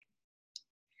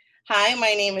Hi,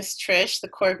 my name is Trish, the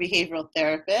core behavioral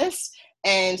therapist.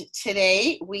 And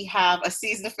today we have a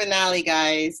season finale,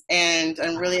 guys, and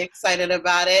I'm really excited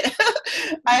about it.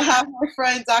 I have my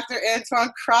friend, Dr.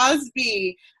 Antoine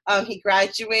Crosby. He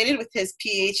graduated with his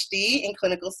PhD in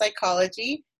clinical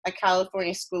psychology at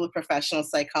California School of Professional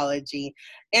Psychology.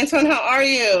 Antoine, how are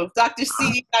you? Dr.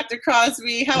 C, Dr.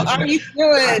 Crosby, how are you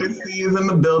doing? Dr. C is in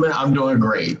the building. I'm doing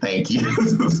great. Thank you.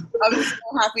 I'm so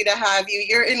happy to have you.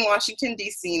 You're in Washington,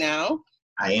 D.C. now.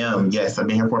 I am. Yes, I've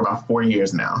been here for about 4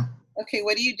 years now. Okay,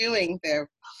 what are you doing there?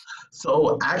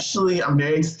 So actually, I'm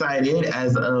very excited.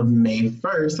 As of May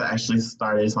 1st, I actually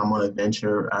started. So I'm on a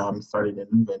venture, started a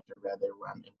new venture rather, where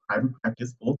I'm in private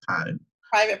practice full time.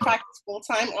 Private practice full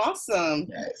time? Awesome.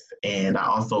 Yes, and I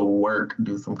also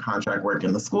do some contract work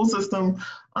in the school system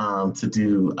to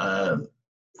do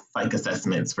psych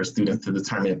assessments for students to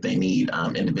determine if they need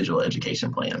individual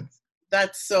education plans.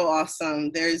 That's so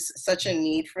awesome. There's such a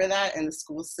need for that in the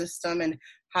school system. And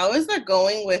how is that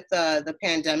going with the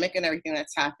pandemic and everything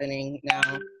that's happening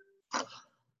now?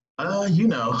 You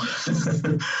know,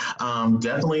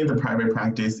 definitely the private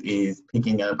practice is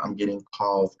picking up. I'm getting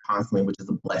calls constantly, which is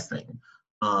a blessing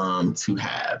to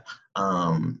have.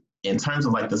 In terms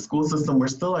of like the school system, we're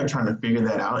still like trying to figure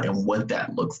that out and what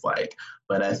that looks like.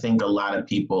 But I think a lot of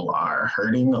people are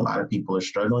hurting, a lot of people are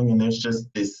struggling, and there's just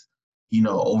this,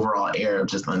 overall air of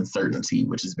just uncertainty,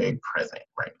 which is very present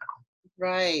right now.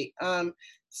 Right.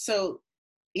 So,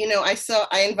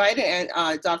 I invited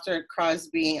Dr.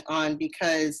 Crosby on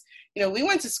because, we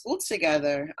went to school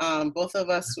together. Both of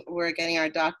us were getting our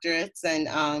doctorates, and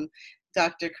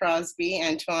Dr. Crosby,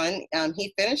 Antoine,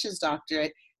 he finished his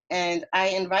doctorate. And I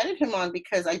invited him on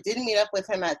because I did meet up with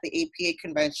him at the APA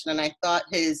convention, and I thought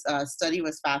his study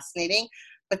was fascinating.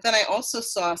 But then I also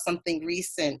saw something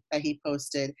recent that you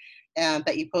posted, and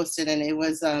it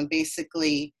was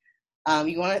basically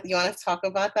you want to talk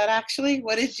about that actually?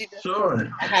 What did you do? Sure.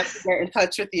 I had to get in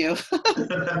touch with you.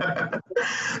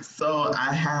 So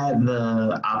I had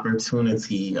the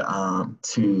opportunity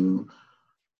to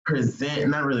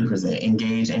not really present,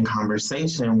 engage in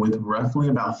conversation with roughly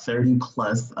about 30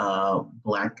 plus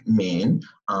Black men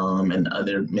and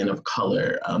other men of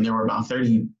color. There were about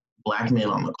 30 Black men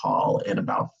on the call and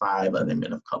about 5 other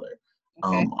men of color.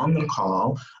 Okay. On the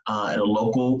call at a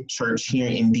local church here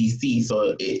in DC.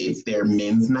 So it's their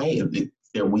men's night, it's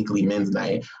their weekly men's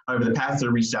night. However, the pastor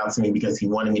reached out to me because he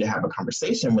wanted me to have a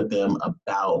conversation with them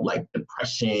about like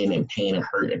depression and pain and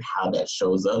hurt and how that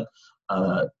shows up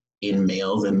in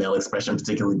males and male expression,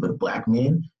 particularly with Black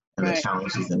men, and the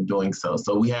challenges in doing so.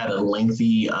 So we had a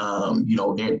lengthy,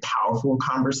 very powerful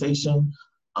conversation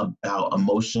about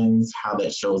emotions, how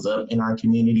that shows up in our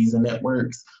communities and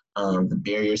networks, the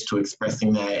barriers to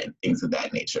expressing that, and things of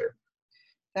that nature.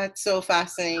 That's so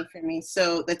fascinating for me.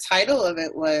 So the title of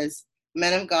it was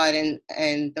Men of God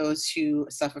and Those Who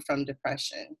Suffer from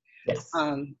Depression. Yes.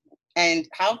 And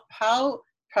how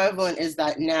prevalent is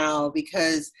that now?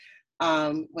 Because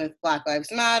with Black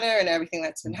Lives Matter and everything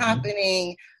that's been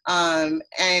happening,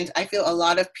 and I feel a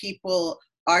lot of people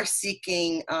are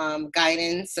seeking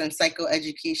guidance and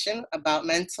psychoeducation about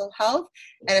mental health,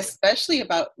 and especially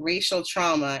about racial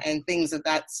trauma and things of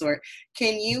that sort.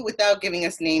 Can you, without giving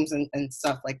us names and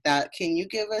stuff like that, can you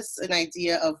give us an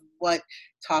idea of what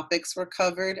topics were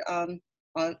covered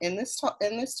in this talk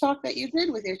that you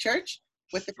did with your church?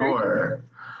 With the church? Sure.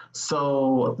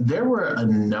 So there were a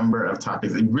number of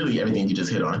topics, really everything you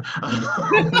just hit on.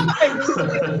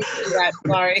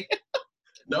 Sorry.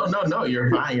 No,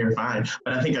 you're fine.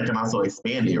 But I think I can also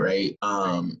expand it, right?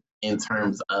 In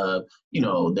terms of,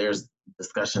 there's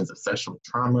discussions of sexual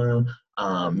trauma,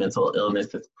 mental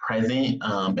illness is present,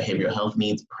 behavioral health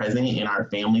needs present in our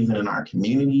families and in our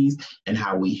communities, and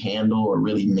how we handle or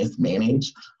really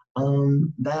mismanage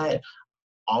that.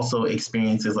 Also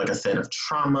experiences, like I said, of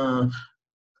trauma,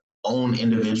 own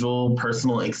individual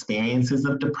personal experiences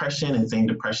of depression and seeing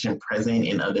depression present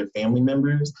in other family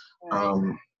members,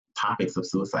 topics of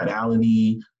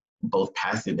suicidality, both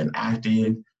passive and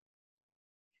active.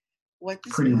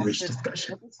 Pretty rich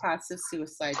discussion. What does passive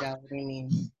suicidality mean?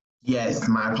 Yes,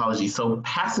 my apologies. So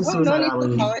passive suicidality. No need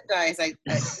to apologize.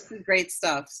 This is great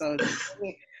stuff. So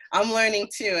I'm learning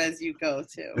too as you go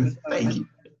too. Thank you.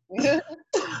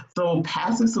 So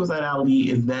passive suicidality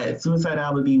is that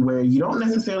suicidality where you don't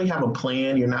necessarily have a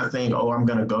plan. You're not saying, oh, I'm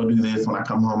going to go do this. When I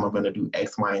come home, I'm going to do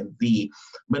X, Y, and Z.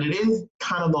 But it is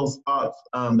kind of those thoughts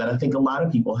that I think a lot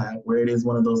of people have, where it is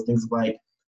one of those things like,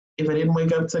 if I didn't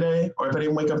wake up today or if I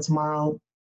didn't wake up tomorrow,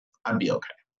 I'd be okay.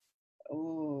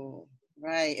 Oh,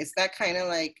 right. Is that kind of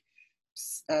like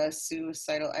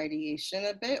suicidal ideation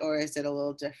a bit, or is it a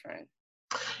little different?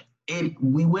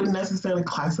 We wouldn't necessarily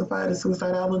classify it as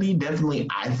suicidality. Definitely,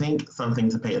 I think something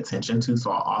to pay attention to.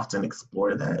 So I often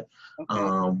explore that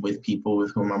with people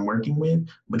with whom I'm working with,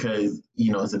 because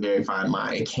it's a very fine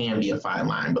line. It can be a fine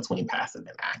line between passive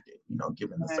and active,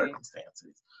 given the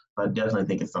circumstances. But I definitely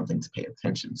think it's something to pay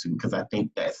attention to, because I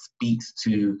think that speaks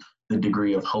to the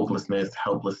degree of hopelessness,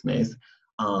 helplessness,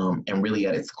 and really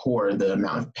at its core, the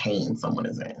amount of pain someone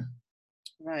is in.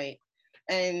 Right.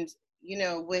 And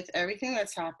with everything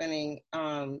that's happening,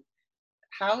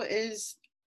 how is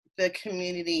the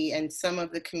community and some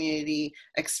of the community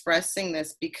expressing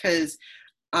this? Because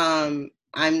I'm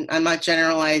not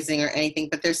generalizing or anything,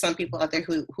 but there's some people out there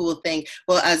who will think,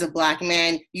 well, as a Black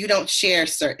man, you don't share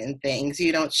certain things.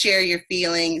 You don't share your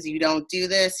feelings. You don't do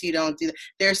this. You don't do that.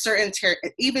 There are certain,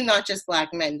 even not just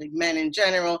Black men, like men in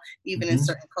general, even in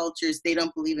certain cultures, they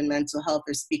don't believe in mental health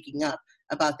or speaking up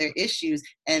about their issues.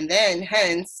 And then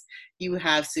hence you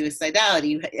have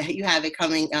suicidality. You have it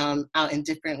coming out in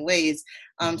different ways.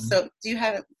 So what do you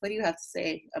have to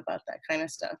say about that kind of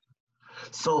stuff?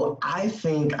 So I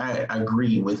think I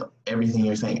agree with everything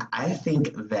you're saying. I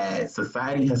think that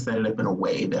society has set it up in a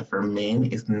way that for men,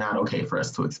 it's not okay for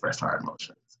us to express our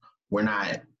emotions. We're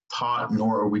not taught,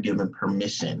 nor are we given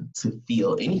permission to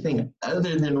feel anything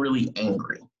other than really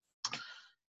angry.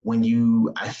 When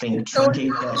you, I think,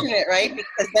 truncate that, right?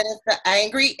 Because then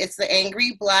it's the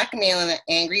angry Black male and the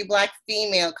angry Black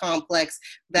female complex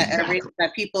that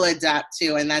that people adapt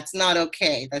to, and that's not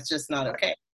okay. That's just not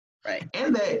okay, right?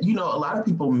 And that a lot of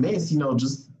people miss,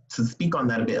 just to speak on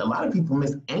that a bit, a lot of people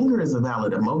miss anger is a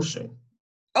valid emotion.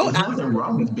 There's nothing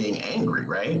wrong with being angry,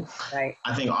 right? Right.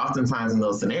 I think oftentimes in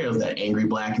those scenarios, that angry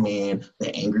Black man,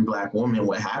 the angry Black woman,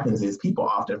 what happens is people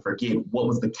often forget what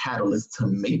was the catalyst to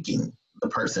making the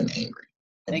person angry.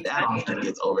 And that often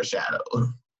gets overshadowed.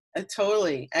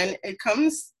 Totally. And it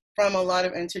comes from a lot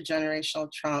of intergenerational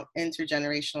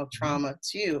trauma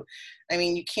too. I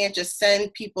mean, you can't just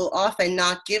send people off and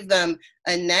not give them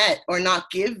a net or not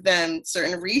give them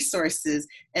certain resources.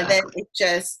 And then it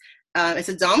just, it's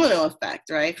a domino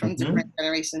effect, right? From different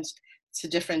generations to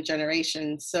different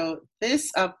generations. So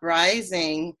this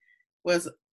uprising was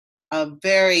a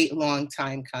very long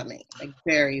time coming, like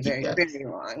very, very, very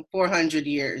long, 400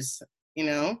 years,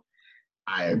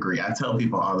 I agree. I tell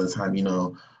people all the time,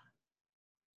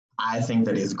 I think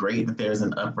that it's great that there's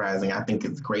an uprising. I think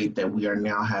it's great that we are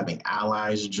now having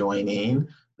allies join in.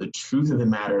 The truth of the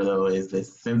matter, though, is that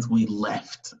since we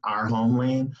left our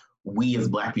homeland, we as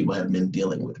Black people have been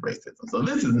dealing with racism. So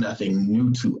this is nothing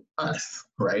new to us,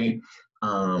 right?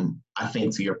 I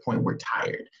think to your point, we're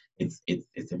tired.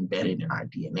 It's embedded in our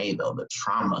DNA, though, the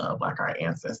trauma of our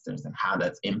ancestors and how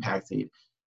that's impacted.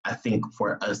 I think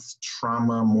for us,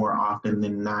 trauma more often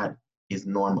than not is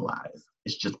normalized.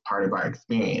 It's just part of our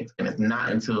experience. And it's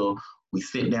not until we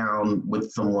sit down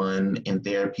with someone in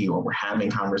therapy or we're having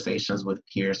conversations with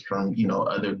peers from,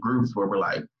 other groups where we're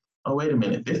like, oh, wait a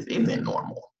minute, this isn't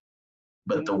normal.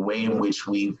 But the way in which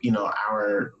we've,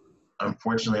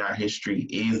 unfortunately, our history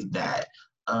is that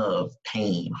of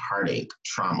pain, heartache,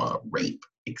 trauma, rape,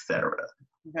 etc.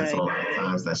 And so a lot of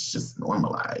times that's just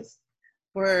normalized.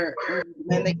 Were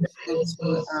men that you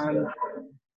spoke to,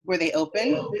 were they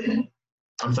open?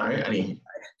 I'm sorry, I didn't.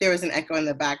 There was an echo in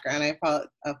the background. I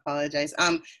apologize.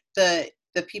 The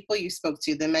people you spoke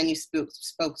to, the men you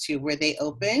spoke to, were they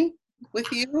open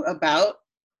with you about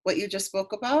what you just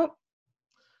spoke about?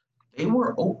 They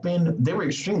were open. They were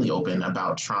extremely open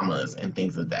about traumas and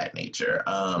things of that nature.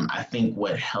 I think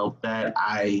what helped that,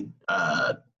 I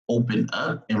opened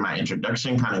up in my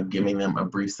introduction, kind of giving them a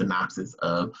brief synopsis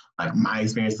of my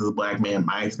experience as a Black man,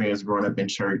 my experience growing up in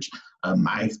church,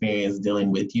 my experience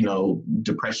dealing with,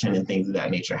 depression and things of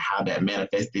that nature, how that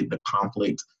manifested, the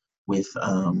conflict with,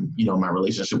 my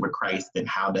relationship with Christ and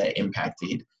how that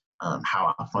impacted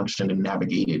how I functioned and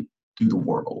navigated through the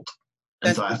world.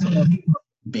 And so I think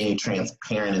being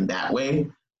transparent in that way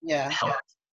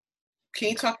helped. Can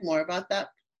you talk more about that?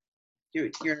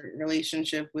 Your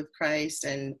relationship with Christ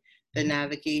and the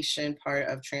navigation part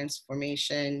of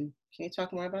transformation. Can you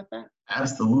talk more about that?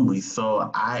 Absolutely.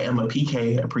 So I am a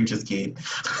PK, a preacher's kid.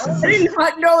 I did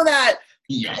not know that.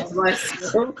 Yes.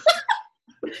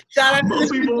 Shout out to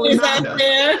the kids out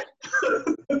there.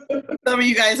 Some of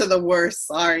you guys are the worst.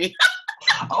 Sorry.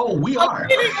 Oh, we are.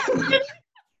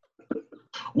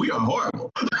 We are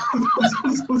horrible.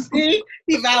 See,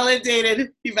 he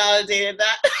validated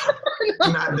that.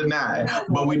 Not denied,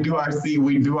 but we do our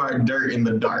dirt in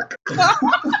the dark.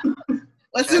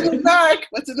 What's in the dark?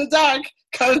 What's in the dark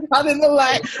comes out in the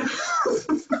light.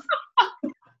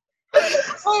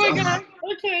 Oh my God.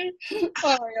 Okay.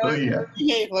 Oh my God.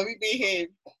 Yeah. Let me behave.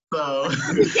 So,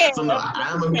 PK, so no,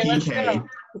 I'm a PK.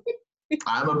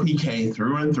 I'm a PK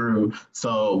through and through.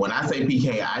 So when I say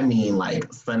PK, I mean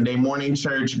like Sunday morning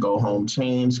church, go home,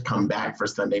 change, come back for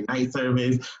Sunday night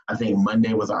service. I think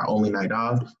Monday was our only night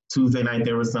off. Tuesday night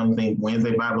there was something.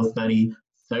 Wednesday Bible study.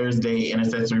 Thursday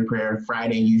intercessory prayer.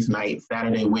 Friday youth night.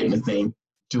 Saturday witnessing.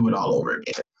 Do it all over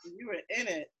again. You were in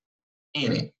it.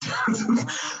 In it. Wow.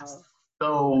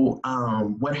 So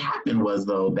what happened was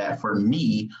though that for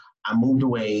me, I moved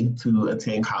away to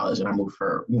attend college, and I moved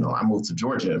to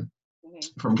Georgia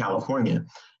from California.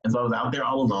 And so I was out there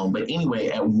all alone. But anyway,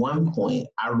 at one point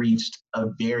I reached a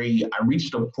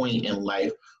point in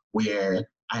life where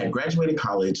I had graduated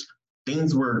college.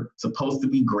 Things were supposed to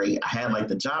be great. I had like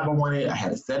the job I wanted. I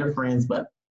had a set of friends, but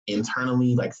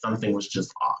internally, like something was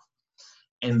just off.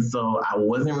 And so I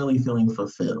wasn't really feeling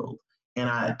fulfilled. And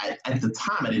I at the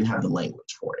time, I didn't have the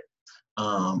language for it.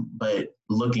 But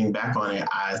looking back on it,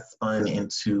 I spun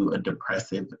into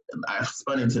depression.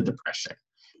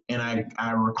 And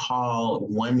I recall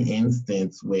one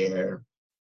instance where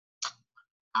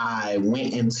I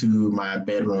went into my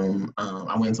bedroom.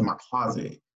 I went into my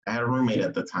closet. I had a roommate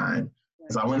at the time.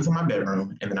 So I went into my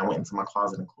bedroom, and then I went into my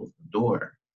closet and closed the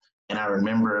door. And I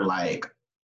remember like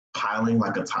piling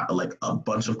like a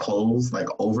bunch of clothes like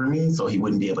over me so he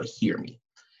wouldn't be able to hear me.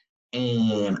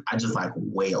 And I just like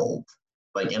wailed,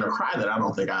 like in a cry that I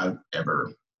don't think I've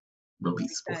ever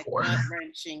released before. That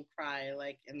gut-wrenching cry,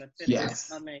 like in the pit of the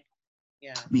stomach.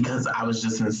 Yeah. Because I was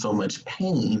just in so much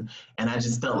pain, and I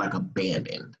just felt like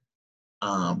abandoned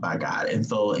by God. And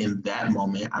so in that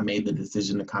moment, I made the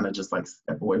decision to kind of just like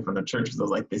step away from the church, because I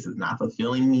was like, this is not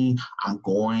fulfilling me. I'm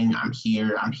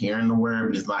hearing the word,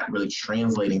 but it's not really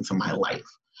translating to my life.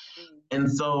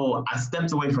 And so I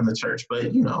stepped away from the church.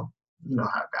 But you know how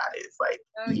God is. Like,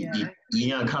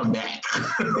 you're gonna come back.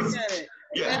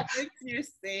 Yeah. Once you're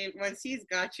saved, once he's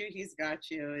got you, he's got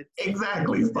you.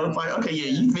 Exactly. So it's like, okay,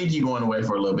 you think you're going away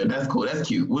for a little bit. That's cool. That's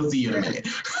cute. We'll see you in a minute.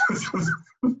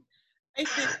 I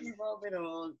think we've all been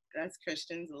old as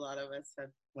Christians. A lot of us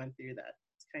have went through that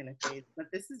kind of phase. But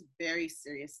this is very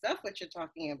serious stuff, what you're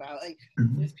talking about. Like,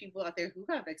 there's people out there who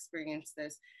have experienced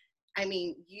this. I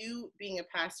mean, you being a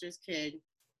pastor's kid,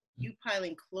 you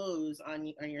piling clothes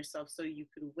on yourself so you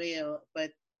could wail,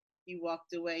 but you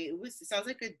walked away. It sounds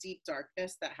like a deep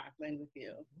darkness that happened with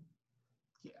you.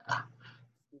 Yeah.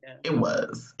 It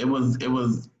was a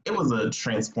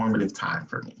transformative time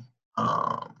for me.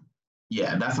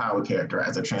 That's how I would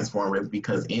characterize it, transformative,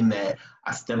 because in that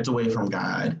I stepped away from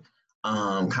God,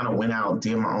 kind of went out,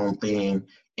 did my own thing,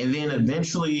 and then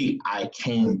eventually I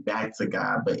came back to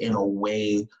God, but in a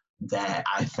way that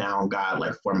I found God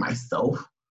like for myself.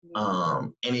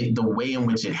 And the way in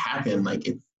which it happened, like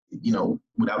it's,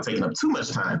 without taking up too much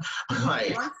time,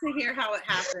 like, I want to hear how it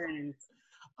happened.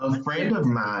 A friend of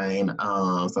mine,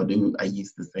 I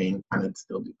used to sing, kind of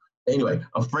still do. Anyway,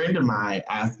 a friend of mine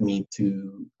asked me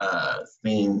to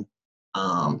sing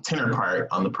tenor part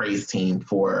on the praise team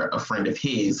for a friend of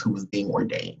his who was being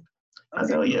ordained. I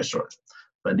said, oh yeah, sure.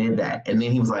 So I did that. And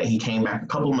then he came back a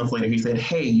couple of months later. He said,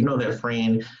 hey, that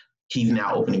friend, he's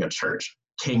now opening a church.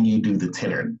 Can you do the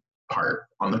tenor part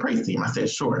on the praise team? I said,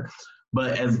 sure.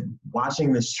 But as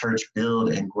watching this church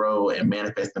build and grow and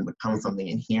manifest and become something,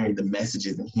 and hearing the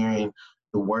messages and hearing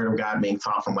the word of God being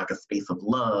taught from like a space of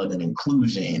love and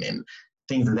inclusion and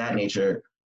things of that nature,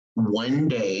 one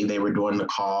day they were doing the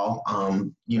call,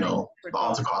 the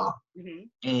altar call.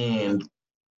 And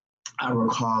I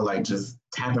recall like just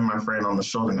tapping my friend on the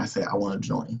shoulder, and I said, I want to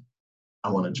join.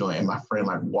 And my friend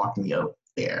like walked me up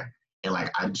there, and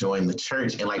like I joined the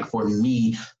church. And like for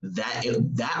me,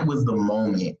 that was the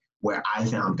moment where I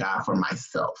found God for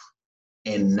myself,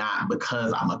 and not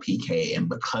because I'm a PK and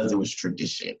because it was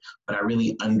tradition, but I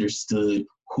really understood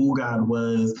who God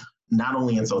was, not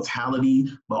only in totality,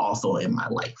 but also in my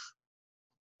life.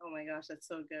 Oh my gosh, that's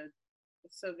so good.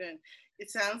 It's so good.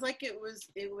 It sounds like it was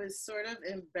sort of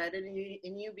embedded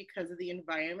in you because of the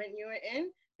environment you were in,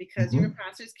 because you were a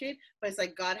pastor's kid, but it's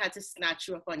like God had to snatch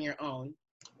you up on your own.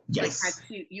 Yes. Like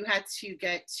you had to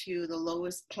get to the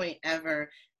lowest point ever,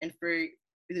 and for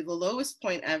the lowest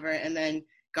point ever, and then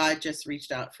God just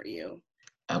reached out for you.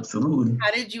 Absolutely.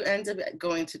 How did you end up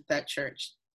going to that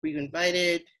church? Were you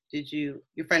invited?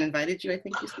 Your friend invited you, I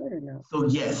think you said, or no? So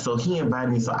yes, so he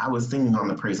invited me. So I was singing on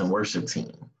the praise and worship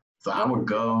team. So I would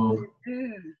go,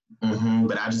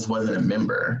 but I just wasn't a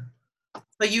member.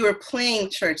 But you were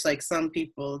playing church like some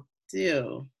people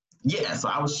do. Yeah, so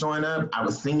I was showing up, I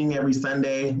was singing every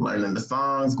Sunday, learning the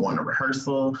songs, going to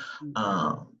rehearsal.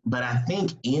 But I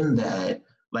think in that,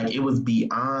 like, it was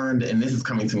beyond, and this is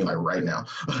coming to me like right now.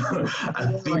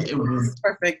 I think it was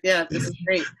perfect. Yeah, this is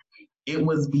great. it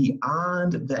was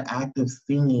beyond the act of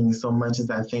singing so much as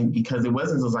I think, because it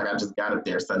wasn't just like I just got up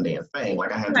there Sunday and sang.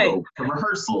 Like I had to go to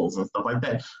rehearsals and stuff like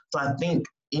that. So I think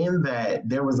in that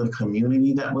there was a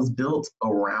community that was built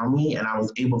around me, and I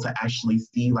was able to actually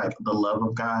see like the love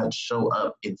of God show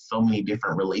up in so many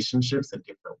different relationships in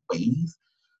different ways,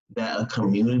 that a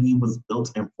community was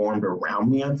built and formed around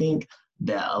me, I think,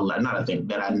 that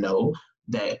I know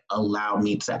that allowed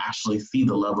me to actually see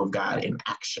the love of God in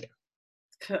action.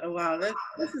 Wow,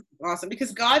 this is awesome,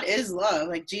 because God is love.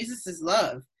 Like Jesus is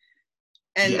love,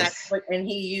 and Yes. and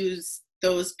He used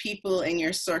those people in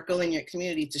your circle, in your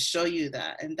community, to show you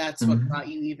that, and that's what got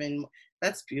you even.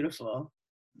 That's beautiful.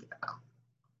 Yeah.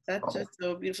 That's just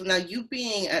so beautiful. Now, you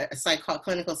being a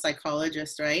clinical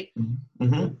psychologist, right?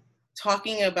 Mm-hmm.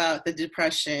 Talking about the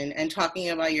depression and talking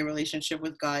about your relationship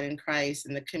with God and Christ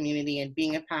and the community and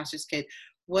being a pastor's kid,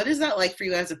 what is that like for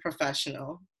you as a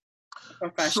professional?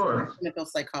 Sure. Clinical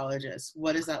psychologist.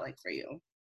 What is that like for you?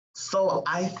 So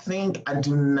I think I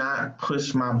do not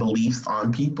push my beliefs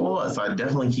on people. So I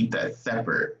definitely keep that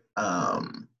separate.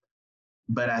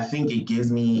 But I think it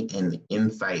gives me an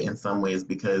insight in some ways,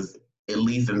 because at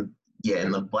least in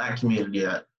the Black community,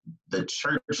 the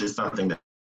church is something that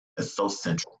is so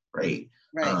central, right?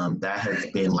 Right. That has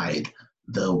been like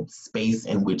the space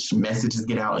in which messages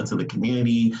get out into the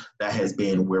community. That has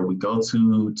been where we go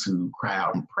to cry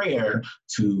out in prayer,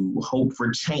 to hope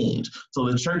for change. So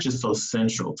the church is so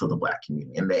central to the Black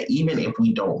community, and that even if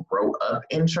we don't grow up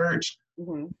in church,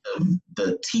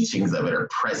 the teachings of it are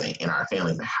present in our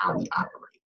families and how we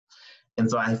operate. And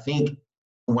so I think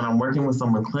when I'm working with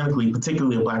someone clinically,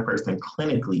 particularly a Black person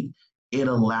clinically, it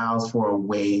allows for a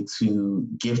way to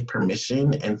give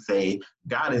permission and say,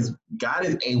 God is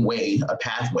a way, a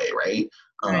pathway, right?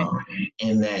 Right.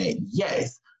 And that,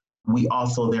 yes,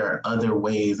 there are other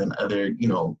ways and other,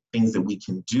 things that we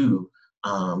can do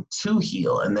to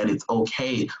heal, and that it's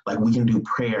okay. Like we can do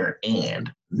prayer and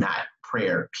not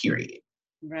prayer, period.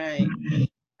 Right.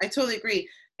 I totally agree.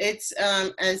 It's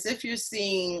as if you're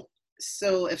seeing,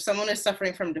 so if someone is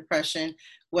suffering from depression,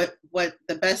 what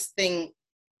the best thing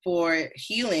for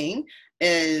healing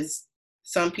is,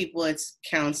 some people it's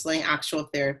counseling, actual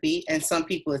therapy, and some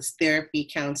people it's therapy,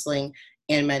 counseling,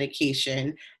 and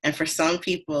medication. And for some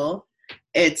people,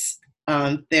 it's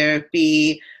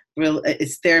therapy.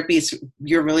 It's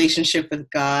your relationship with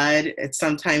God. It's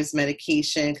sometimes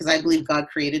medication, because I believe God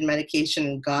created medication,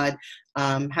 and God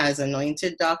has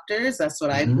anointed doctors. That's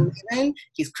what I believe in.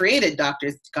 He's created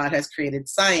doctors. God has created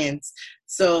science.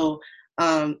 So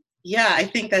yeah, I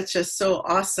think that's just so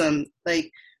awesome. Like,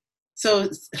 so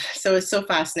it's so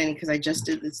fascinating, because I just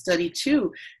did the study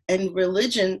too. And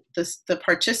religion, the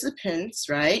participants,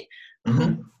 right,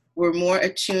 who were more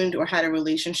attuned or had a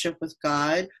relationship with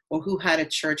God, or who had a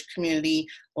church community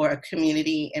or a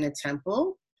community in a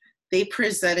temple, they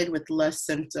presented with less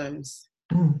symptoms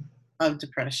of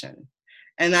depression.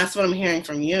 And that's what I'm hearing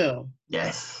from you.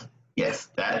 Yes,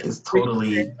 that is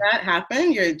totally. Did that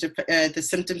happen? The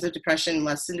symptoms of depression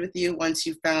lessened with you once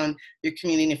you found your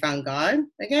community and found God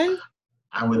again?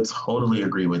 I would totally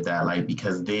agree with that. Like,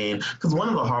 because one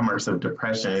of the hallmarks of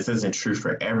depression, this isn't true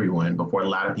for everyone, but for a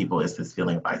lot of people, it's this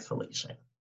feeling of isolation.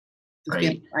 The right?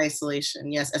 feeling of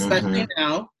isolation, yes, especially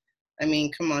now. I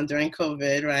mean, come on, during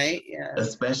COVID, right? Yeah.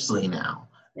 Especially now.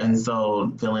 Yeah. And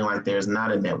so feeling like there's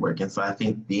not a network. And so I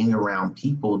think being around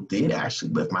people did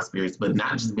actually lift my spirits, but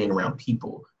not just being around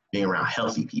people, being around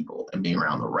healthy people and being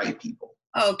around the right people.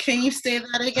 Oh, can you say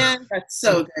that again? That's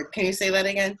so good. Can you say that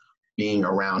again? Being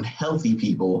around healthy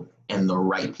people and the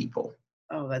right people.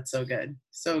 Oh, that's so good.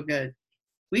 So good.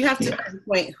 We have to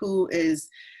pinpoint who is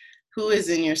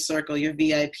in your circle, your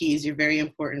VIPs, your very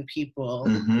important people,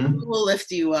 who will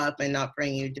lift you up and not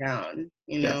bring you down.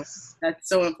 That's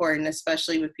so important,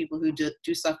 especially with people who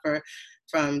do suffer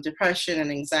from depression and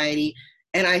anxiety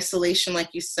and isolation, like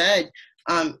you said.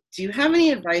 Do you have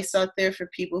any advice out there for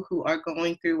people who are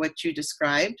going through what you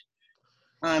described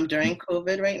during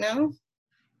COVID right now?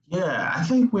 Yeah, I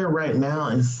think we're right now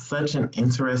in such an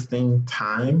interesting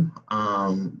time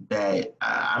that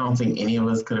I don't think any of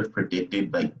us could have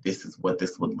predicted like this is what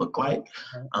this would look like.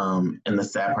 And the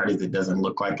sad part is it doesn't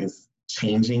look like it's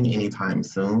changing anytime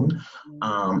soon.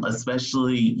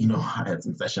 Especially, I had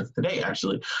some sessions today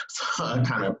actually, so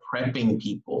kind of prepping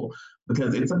people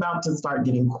because it's about to start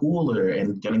getting cooler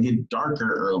and gonna get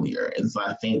darker earlier. And so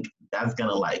I think that's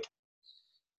gonna like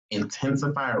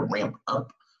intensify or ramp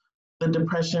up the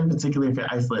depression, particularly if you're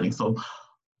isolating. So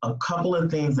a couple of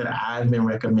things that I've been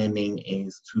recommending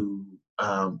is to,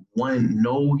 one,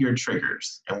 know your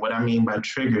triggers. And what I mean by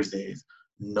triggers is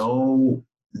know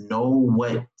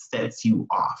what sets you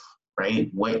off. right?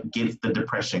 What gets the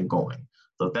depression going?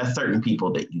 So if that's certain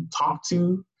people that you talk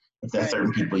to, if that's Right.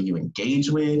 certain people you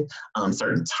engage with,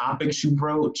 certain topics you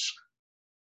broach,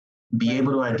 be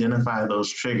able to identify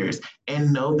those triggers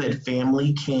and know that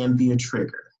family can be a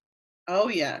trigger. Oh,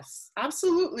 yes,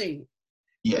 absolutely.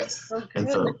 Yes. So good. And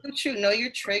That's so, so true. Know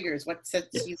your triggers, what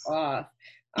sets you yes, off.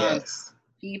 yes.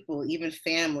 People, even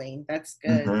family. That's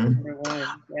good. Mm-hmm. Number one.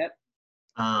 Yep.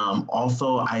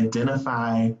 Also,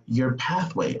 identify your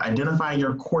pathway, identify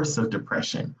your course of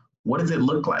depression. What does it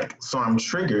look like? So I'm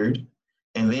triggered,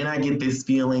 and then I get this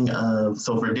feeling of,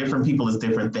 so for different people, it's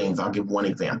different things. I'll give one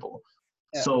example.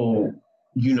 Yep. So,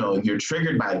 you know, you're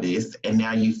triggered by this, and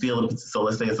now you feel, so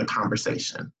let's say it's a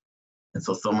conversation. And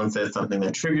so someone says something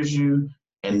that triggers you,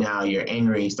 and now you're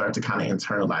angry, you start to kind of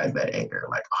internalize that anger.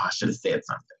 Like, oh, I should have said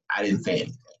something. I didn't say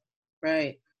anything.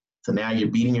 Right. So now you're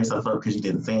beating yourself up because you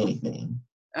didn't say anything.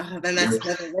 Then that's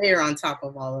another layer on top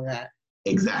of all of that.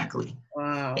 Exactly.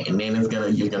 Wow. And then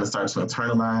you're gonna start to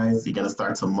internalize, you're gonna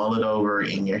start to mull it over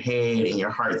in your head, in your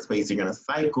heart space, you're gonna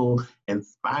cycle and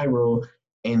spiral,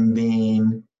 and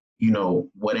then, you know,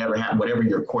 whatever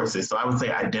your course is. So I would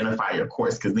say identify your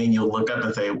course, because then you'll look up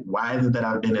and say, why is it that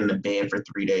I've been in the bed for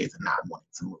 3 days and not wanting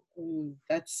to move?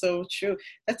 That's so true.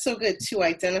 That's so good to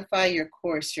identify your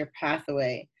course, your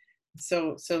pathway.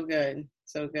 So good.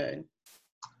 So good.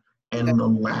 And the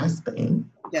last thing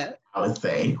Yeah. I would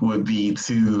say would be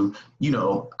to, you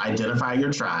know, identify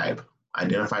your tribe,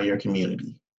 identify your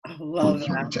community, I who love you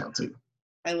can that. reach out to.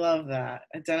 I love that.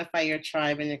 Identify your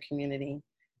tribe and your community.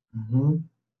 Mm-hmm.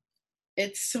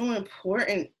 It's so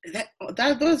important. That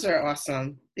those are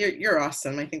awesome. You're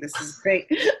awesome. I think this is great.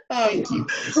 Thank you.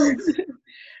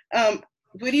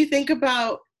 What do you think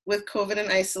about with COVID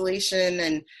and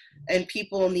isolation and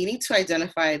people needing to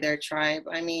identify their tribe?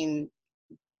 I mean,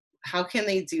 how can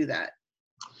they do that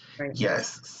right now?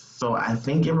 Yes. So I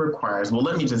think it requires, well,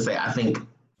 let me just say, I think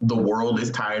the world is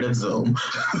tired of Zoom.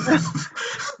 so,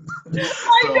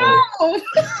 I know.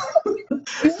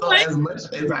 so as much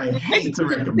as I hate to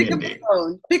recommend it,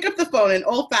 Pick up the phone, an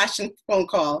old-fashioned phone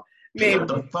call. pick Maybe. up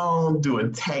the phone, do a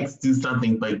text, do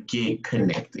something, but get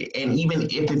connected. And even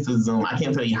if it's a Zoom, I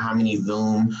can't tell you how many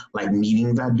Zoom like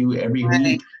meetings I do every Right,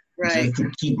 week right. just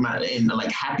to keep and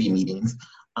like happy meetings.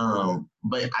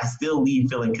 But I still leave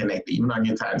feeling connected, even though I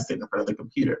get tired of sitting in front of the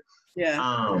computer.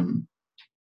 Yeah.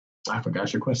 I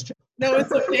forgot your question. No,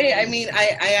 it's okay. I mean,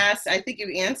 I asked, I think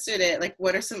you answered it. Like,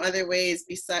 what are some other ways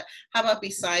how about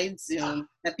besides Zoom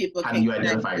that people How can do you connect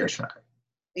identify with? your tribe?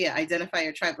 Yeah, identify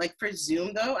your tribe. Like for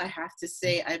Zoom though, I have to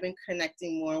say I've been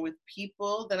connecting more with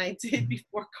people than I did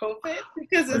before COVID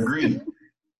because of Agree. Zoom.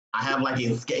 I have like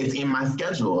it's in my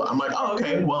schedule. I'm like, oh,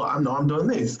 okay, well, I know I'm doing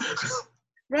this.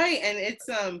 Right. And it's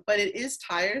but it is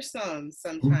tiresome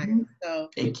sometimes. Mm-hmm. So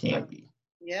It can be.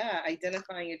 yeah,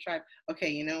 identifying your tribe. Okay,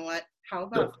 you know what? How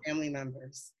about family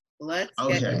members? Let's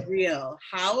get Okay. real.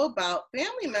 How about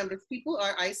family members? People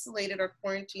are isolated or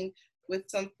quarantined with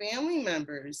some family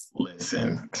members.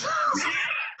 Listen.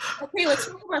 Okay, let's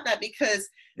talk about that because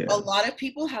Yeah. a lot of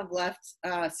people have left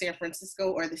San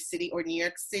Francisco or the city or New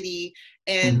York City,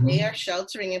 and Mm-hmm. they are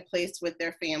sheltering in place with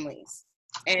their families,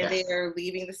 and Yes. they are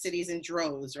leaving the cities in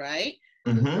droves, right?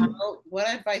 Mm-hmm. What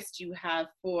advice do you have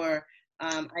for,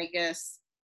 I guess,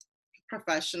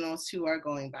 professionals who are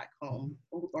going back home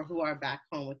or who are back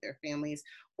home with their families,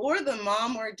 or the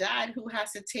mom or dad who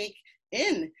has to take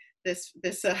in this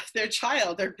their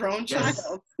child, their grown Yes.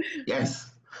 child?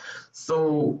 Yes.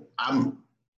 So I'm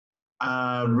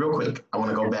real quick. I want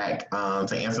to go back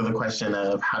to answer the question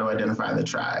of how to identify the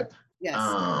tribe. Yes.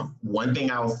 One thing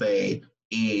I'll say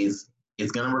is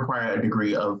it's going to require a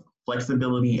degree of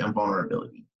flexibility and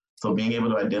vulnerability. So being able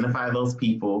to identify those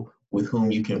people with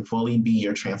whom you can fully be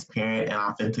your transparent and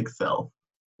authentic self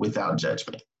without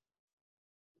judgment.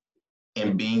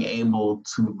 And being able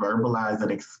to verbalize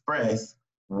and express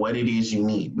what it is you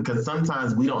need. Because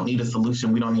sometimes we don't need a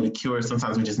solution, we don't need a cure,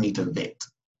 sometimes we just need to vent.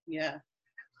 Yeah.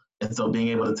 And so being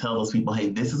able to tell those people, hey,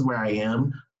 this is where I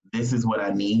am, this is what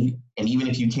I need. And even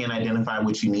if you can't identify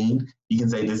what you need, you can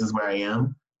say, this is where I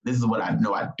am, this is what I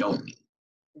know I don't need.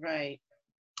 Right.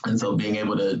 And so being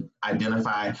able to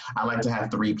identify, I like to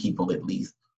have 3 people at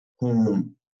least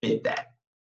whom fit that.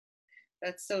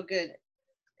 That's so good.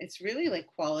 It's really like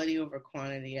quality over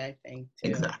quantity, I think,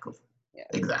 too. Exactly. Yeah.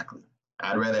 Exactly.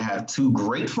 I'd rather have 2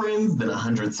 great friends than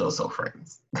 100 so-so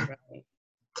friends. Right.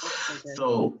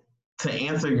 So to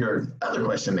answer your other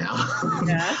question now,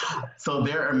 Yeah. so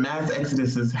there are mass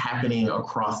exoduses happening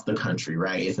across the country,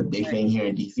 right? It's a big thing here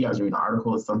in DC. I was reading an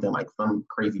article, it's something like some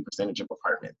crazy percentage of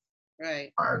apartments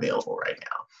Right. are available right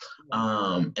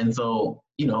now. And so,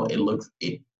 you know,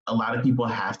 it a lot of people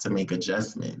have to make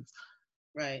adjustments.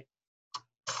 Right.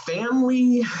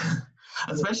 Family,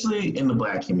 especially in the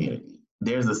Black community,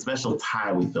 there's a special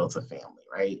tie we feel to family,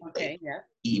 right? Okay. Yeah.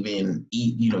 Even,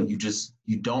 you know,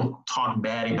 you don't talk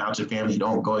bad about your family, you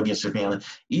don't go against your family,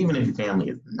 even if your family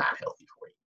is not healthy for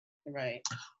you. Right.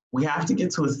 We have to get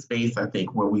to a space, I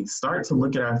think, where we start to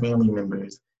look at our family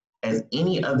members as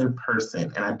any other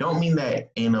person. And I don't mean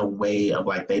that in a way of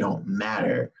like they don't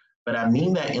matter, but I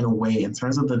mean that in a way in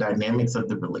terms of the dynamics of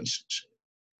the relationship.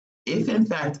 If in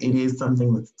fact it is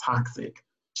something that's toxic,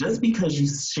 just because you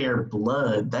share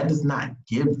blood, that does not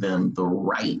give them the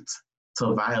right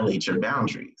to violate your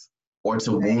boundaries or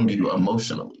to wound you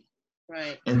emotionally.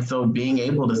 Right. And so being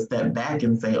able to step back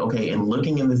and say, okay, and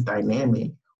looking in this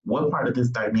dynamic, what part of this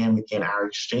dynamic in our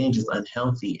exchange is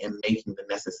unhealthy and making the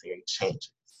necessary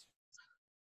changes?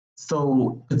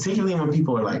 So particularly when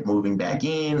people are like moving back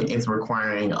in, it's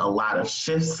requiring a lot of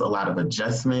shifts, a lot of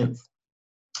adjustments.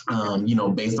 You know,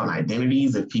 based on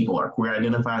identities. If people are queer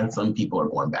identified, some people are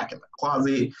going back in the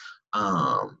closet,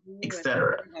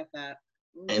 etc.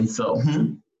 And so,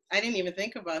 I didn't even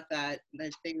think about that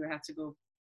they would have to go,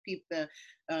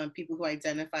 people who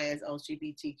identify as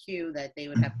LGBTQ, that they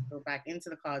would have to go back into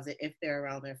the closet if they're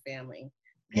around their family.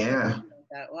 Yeah.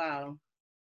 Wow.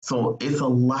 So it's a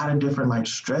lot of different like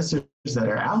stressors that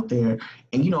are out there.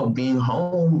 And, you know, being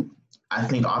home, I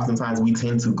think oftentimes we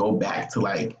tend to go back to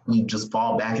like, we just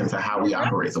fall back into how we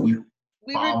operate. So we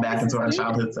fall back into our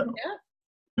childhood self.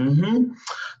 Yeah. Mm-hmm.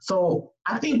 So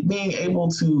I think being able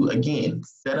to, again,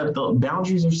 set up the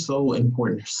boundaries are so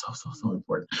important. They're so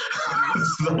important.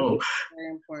 So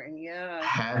very important. Yeah.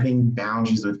 Having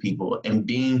boundaries with people but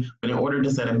in order to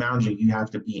set a boundary, you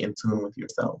have to be in tune with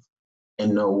yourself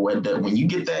and know when you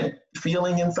get that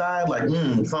feeling inside, like,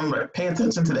 pay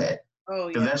attention to that. Oh,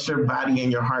 because that's your body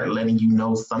and your heart letting you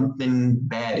know something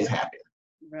bad is happening.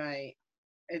 Right.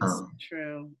 It's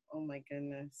true. Oh my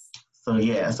goodness. So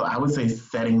I would say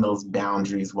setting those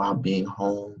boundaries while being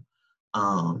home.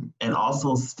 And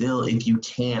also still, if you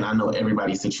can, I know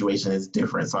everybody's situation is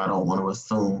different, so I don't want to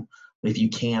assume, but if you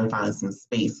can find some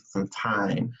space, some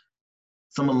time,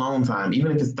 some alone time,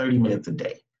 even if it's 30 minutes a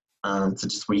day, to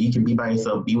just where you can be by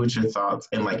yourself, be with your thoughts,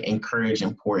 and like encourage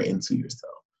and pour into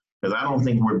yourself. Because I don't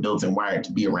think we're built and wired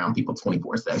to be around people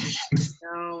 24/7.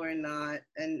 No, we're not.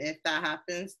 And if that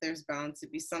happens, there's bound to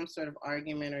be some sort of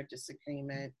argument or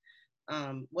disagreement.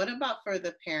 What about for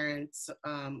the parents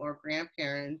or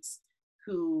grandparents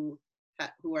who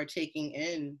are taking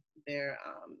in their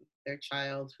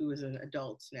child who is an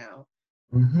adult now?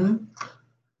 Mm-hmm.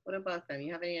 What about them?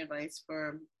 You have any advice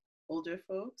for older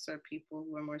folks or people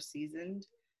who are more seasoned?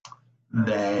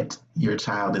 That your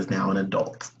child is now an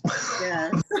adult.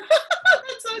 Yes.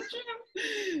 That's so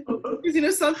true. Because, you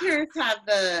know, some parents have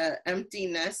the empty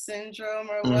nest syndrome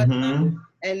or whatnot. Mm-hmm.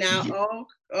 And now,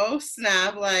 oh,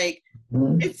 snap, like,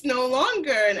 it's no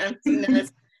longer an empty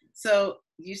nest. So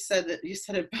you said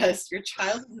it best. Your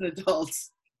child is an adult.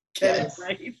 Get it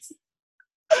right.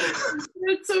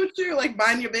 It's so true. Like,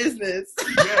 mind your business.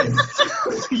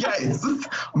 Yes.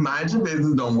 Mind your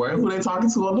business. Don't worry who they're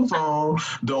talking to on the phone.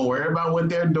 Don't worry about what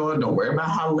they're doing. Don't worry about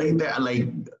how late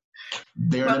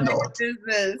they're an adult.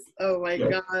 Business. Oh my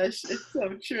gosh. It's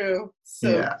so true.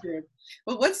 So true.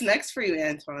 Well, what's next for you,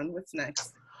 Antoine? What's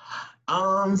next?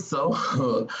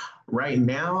 So right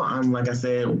now I'm, like I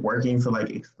said, working to like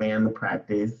expand the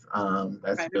practice.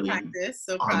 That's private really practice,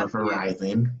 so on the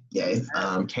horizon. Yes.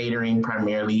 Catering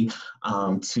primarily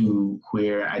to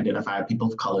queer identified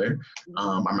people of color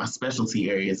are my specialty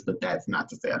areas, but that's not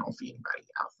to say I don't see anybody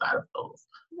outside of those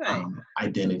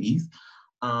identities.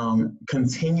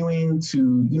 Continuing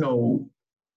to, you know,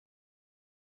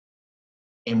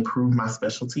 improve my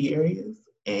specialty areas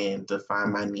and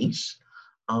define my niche.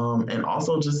 And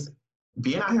also just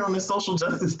being out here on this social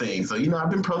justice thing. So, you know, I've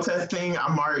been protesting.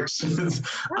 I marched. That's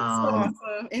awesome.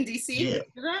 In DC? Yeah,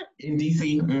 in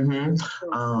DC.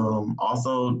 Mm-hmm.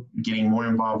 Also getting more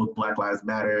involved with Black Lives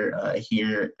Matter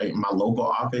here in my local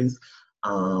office.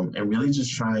 And really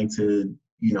just trying to,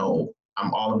 you know,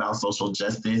 I'm all about social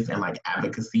justice and like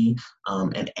advocacy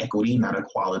and equity, not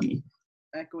equality.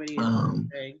 Equity.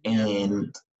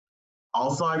 And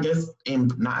also,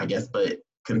 but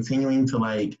continuing to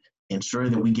like ensure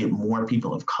that we get more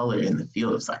people of color in the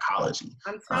field of psychology.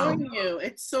 I'm telling you,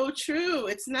 it's so true.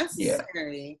 It's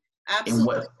necessary. Yeah.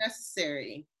 Absolutely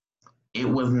necessary. It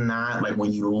was not like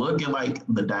when you look at like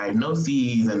the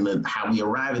diagnoses and how we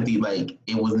arrive at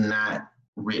it was not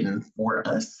written for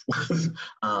us.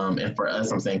 And for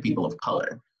us, I'm saying people of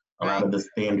color. A lot of the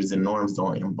standards and norms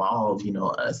don't involve,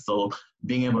 us. So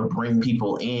being able to bring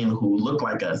people in who look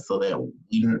like us so that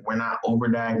we're not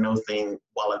overdiagnosing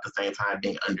while at the same time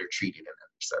being undertreated and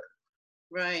underserved.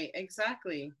 Right,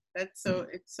 exactly. It's so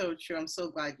true. I'm so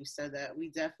glad you said that. We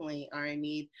definitely are in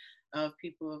need of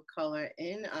people of color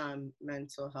in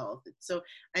mental health. So,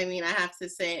 I mean, I have to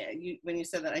say, when you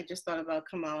said that, I just thought about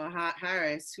Kamala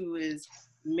Harris, who is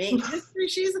make history.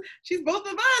 She's both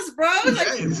of us, bro.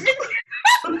 Yes.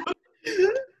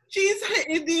 She's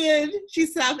Indian.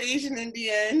 She's South Asian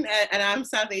Indian, and I'm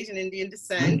South Asian Indian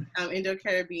descent,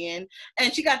 Indo-Caribbean,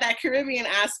 and she got that Caribbean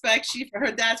aspect.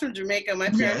 Her dad's from Jamaica. My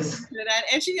parents from Trinidad,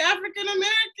 and she's African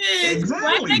American.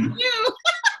 Exactly. Like you.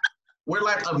 We're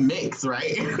like a mix,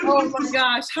 right? Oh my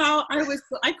gosh,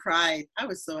 I cried. I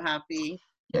was so happy.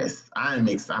 Yes, I'm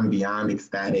beyond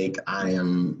ecstatic. I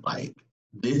am like,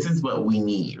 this is what we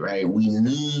need, right? We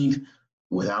need,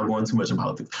 without going too much in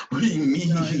politics, we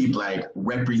need like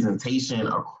representation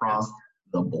across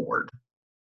the board.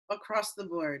 Across the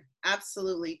board,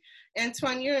 absolutely.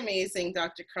 Antoine, you're amazing,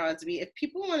 Dr. Crosby. If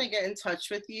people want to get in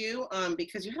touch with you,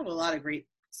 because you have a lot of great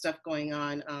stuff going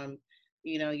on,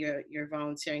 you're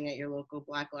volunteering at your local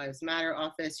Black Lives Matter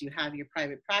office. You have your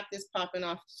private practice popping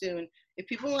off soon. If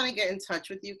people want to get in touch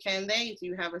with you, can they? Do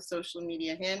you have a social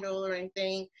media handle or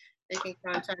anything they can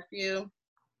contact you?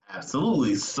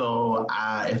 Absolutely. So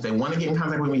if they want to get in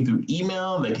contact with me through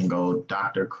email, they can go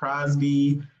Dr.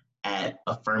 Crosby at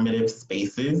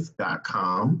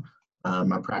affirmativespaces.com.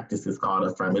 My practice is called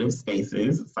Affirmative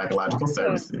Spaces Psychological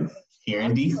Services here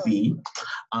in DC.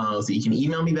 So you can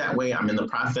email me that way. I'm in the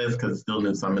process, because it's still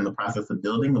new, so I'm in the process of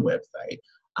building the website.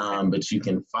 But you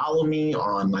can follow me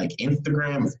on like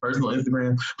Instagram, it's personal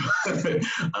Instagram.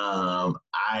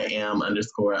 I am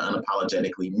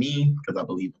 _unapologetically me, because I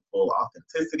believe in full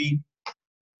authenticity.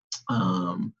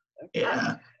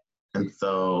 Yeah. And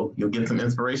so you'll get some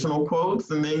inspirational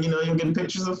quotes, and then, you'll get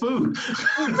pictures of food.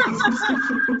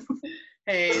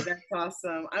 Hey, that's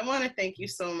awesome. I want to thank you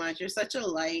so much. You're such a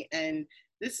light, and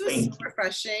this was so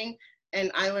refreshing, and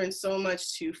I learned so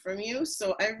much too from you.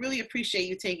 So I really appreciate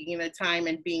you taking the time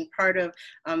and being part of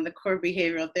the Core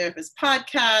Behavioral Therapist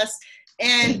podcast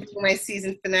and my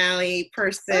season finale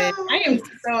person. I am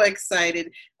so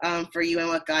excited for you and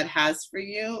what God has for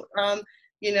you. I'm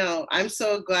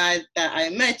so glad that I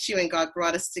met you and God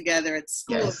brought us together at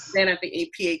school, then at the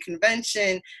APA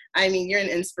convention. I mean, you're an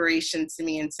inspiration to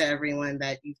me and to everyone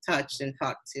that you've touched and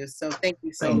talked to. So thank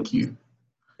you so much.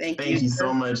 Thank you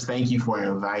so much. Thank you for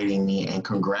inviting me, and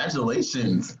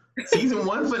congratulations. Season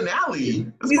 1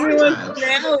 finale. Season 1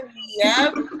 finale.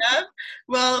 Yep.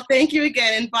 Well, thank you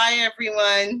again, and bye,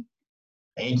 everyone.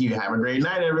 Thank you. Have a great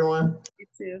night, everyone. You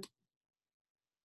too.